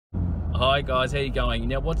Hi guys, how you going?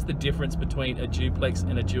 Now what's the difference between a duplex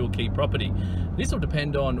and a dual key property? This will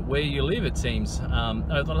depend on where you live, it seems.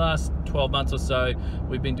 Over the last 12 months or so,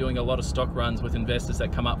 we've been doing a lot of stock runs with investors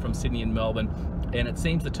that come up from Sydney and Melbourne, and it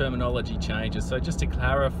seems the terminology changes. So just to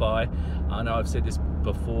clarify, I know I've said this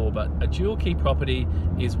before, but a dual key property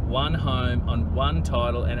is one home on one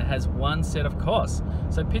title and it has one set of costs.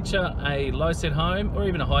 So picture a low set home or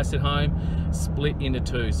even a high set home split into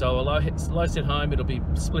two. So a low set home, it'll be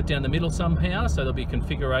split down the middle somehow, so there'll be a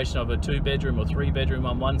configuration of a 2-bedroom or 3-bedroom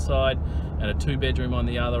on one side and a 2-bedroom on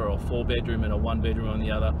the other, or a 4-bedroom and a 1-bedroom on the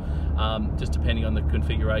other, just depending on the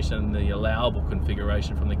configuration, the allowable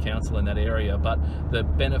configuration from the council in that area. But the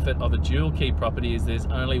benefit of a dual key property is there's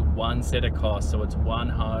only one set of costs, so it's one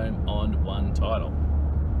home on one title.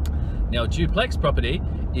 Now a duplex property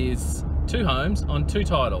is two homes on two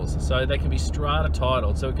titles, so they can be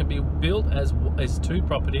strata-titled, so it can be built as two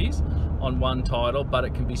properties on one title, but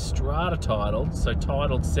it can be strata-titled, so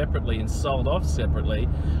titled separately and sold off separately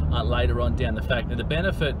later on down the track. Now the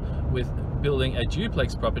benefit with building a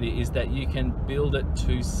duplex property is that you can build it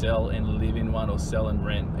to sell and live in one, or sell and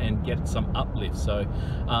rent and get some uplift. So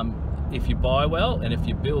if you buy well and if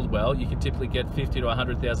you build well, you can typically get $50,000 to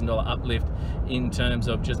 $100,000 uplift in terms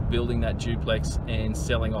of just building that duplex and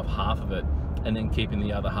selling off half of it and then keeping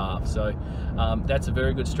the other half. So that's a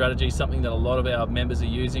very good strategy, something that a lot of our members are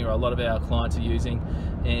using, or a lot of our clients are using,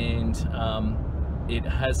 and it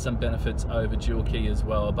has some benefits over dual key as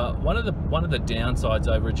well. But one of the downsides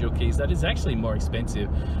over a dual key is that it's actually more expensive,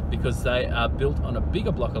 because they are built on a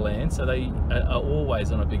bigger block of land, so they are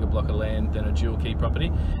always on a bigger block of land than a dual key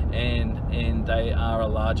property, and they are a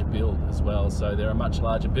larger build as well. So they're a much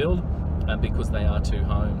larger build because they are two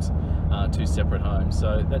homes, two separate homes.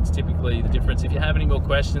 So that's typically the difference. If you have any more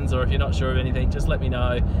questions, or if you're not sure of anything, just let me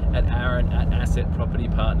know at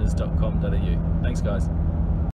aaron@assetpropertypartners.com.au. Thanks guys.